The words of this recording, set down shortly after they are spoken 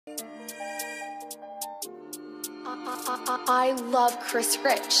I love Chris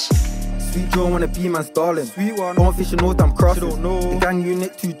Rich. Sweet Joe wanna be man's darling. Sweet one. Don't fish and know that I'm crossing. Don't know. The gang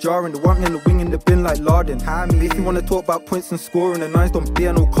unit too jarring. They want me on the wing in the bin like larding. If you wanna talk about points and scoring, the nines don't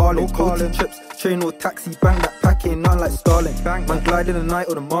bear no calling. Go to trips, train or taxi, bang that pack ain't nothing like Starling. Man glide in the night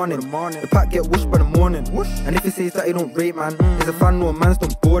or the morning. The pack get whooshed by the morning. And if it says that he don't rate man, he's a fan or man's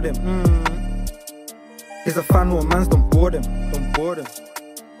don't board him. He's a fan or man's don't board him. Don't board him.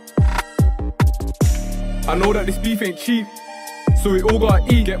 I know that this beef ain't cheap, so we all gotta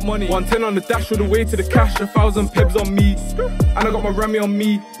eat, get money. 110 on the dash all the way to the cash, 1,000 pebs on me. And I got my Rami on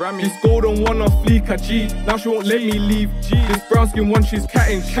me. This golden one off fleek, a G. Now she won't let me leave. This brown skin one, she's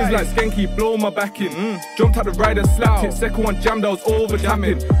catting. She's like Skanky, blow my back in. Jumped out the ride and slapped it. Second one jammed, I was over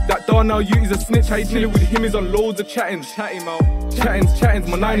tapping. That Darnell you is a snitch. How you chilling with him is on loads of chatting. Chattings,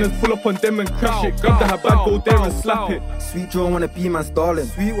 my niners pull up on them and crash it. Grab the habag, go there and slap it. Sweet Joe wanna be man's darling.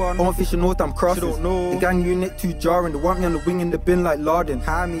 Sweet one. Don't fish and know that I'm crossing. Don't know. The gang unit too jarring. They want me on the wing in the bin like larding.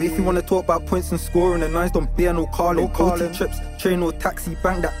 If you wanna talk about points and scoring, the nines don't bear no calling. Go to trips, train or taxi,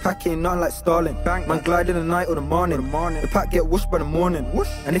 bang that pack ain't nothing like Starling. Man glide in the night or the morning. The pack get whooshed by the morning.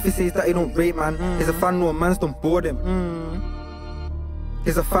 And if it says that he don't rate man, he's a fan or man's don't board him.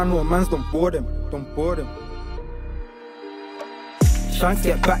 He's a fan or man's don't board him. Don't board him. Shanks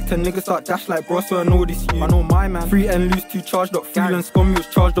get back to niggas start dash like bro, so I know this you. I know my man. Free and loose, too charged up. Fool and scummy was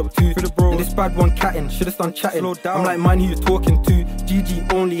charged up too. And this bad one catting, should've done chatting. Slow down. I'm like mine he was talking to.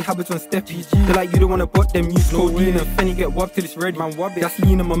 GG only, habits on step PG. They're like you don't wanna butt them, use codeine and Fenny get wobbed till it's ready. Man, wob it. That's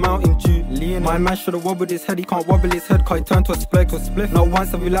leaning my mountain dew. My man should've wobbled his head, he can't wobble his head cause he turned to a split. Not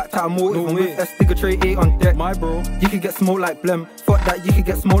once have we lacked out a motive. No with S digger tray 8 on deck. My bro, you could get smoked like Blem. Fuck that, you could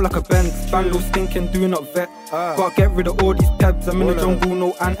get smoked like a Benz. Bando stinking, doing up vet. Gotta get rid of all these pebs. I'm in the jungle,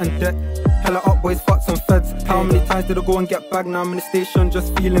 no ant and debt. Hella up boys, fuck some feds. How many times did I go and get back? Now I'm in the station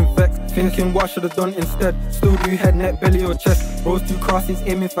just feeling vexed. Thinking what I should've done instead. Still do head, neck, belly or chest. Bros too crosses,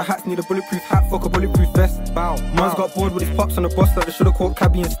 aiming for hats. Need a bulletproof hat, fuck a bulletproof vest. Bow. Man's got bored with his pops on the bus that I should've caught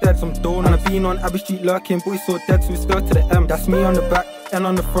cabbie instead. Some don't. And I been on Abbey Street lurking, but he's so dead, so we skirt to the M. That's me on the back and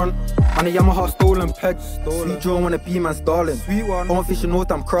on the front. And the Yamaha stolen pegs. Sweet Joe wanna be man's darling. Sweet one. Don't fish and know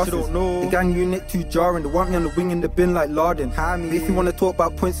that I'm crossing. Don't know. The gang unit too jarring. They want me on the wing in the bin like larding. If you wanna talk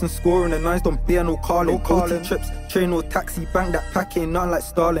about points and scoring, the nines don't bear no calling. Go to trips, train or taxi, bang that pack ain't nothing like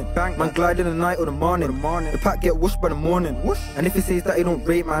Starling. Man glide in the night or the morning. The pack get whooshed by the morning. And if it says that he don't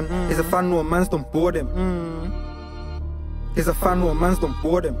rate man, he's a fan or man's don't board him. He's a fan or man's don't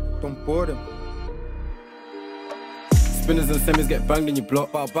board him. Don't board him. Spinners and semis get banged in your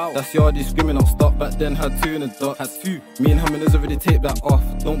block. That's yardy screaming out stop. Back then had 2 in the dot. Me and Hammonders already taped that off.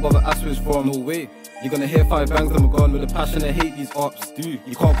 Don't bother ask where it's from. No way. You're gonna hear 5 bangs I'm gone. With a passion I hate these ops.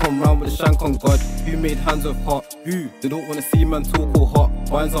 You can't come round with a shank on God. Who made hands of hot? Who? They don't wanna see man talk all hot.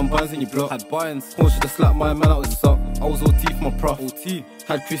 Binds on binds in your block. Had binds. Horn should've slapped my man out his sock. I was OT for my prof.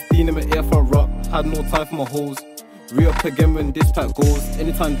 Had Christine in my ear for a rock. Had no time for my hoes. Re-up again when this pack goes.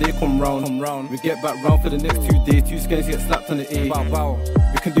 Anytime they come round, we get back round for the next 2 days. 2 skins get slapped on the A.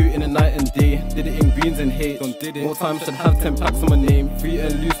 We can do it in a night and day. Did it in greens and hate. More time should have 10 packs on my name. Free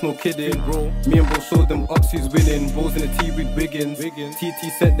and loose, no kidding, bro. Me and bro showed them ups who's winning. Bros in the T with Wiggins.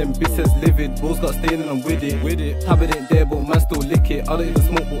 TT sent them bits as livid. Bros got staying and I'm with it. Habit ain't there, but man still lick it. I don't even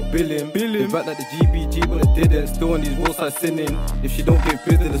smoke, but bill him. The fact that the GBG, but it didn't. Still on these roadside sinning. If she don't get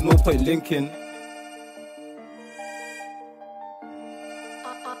busy, there's no point linking.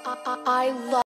 I love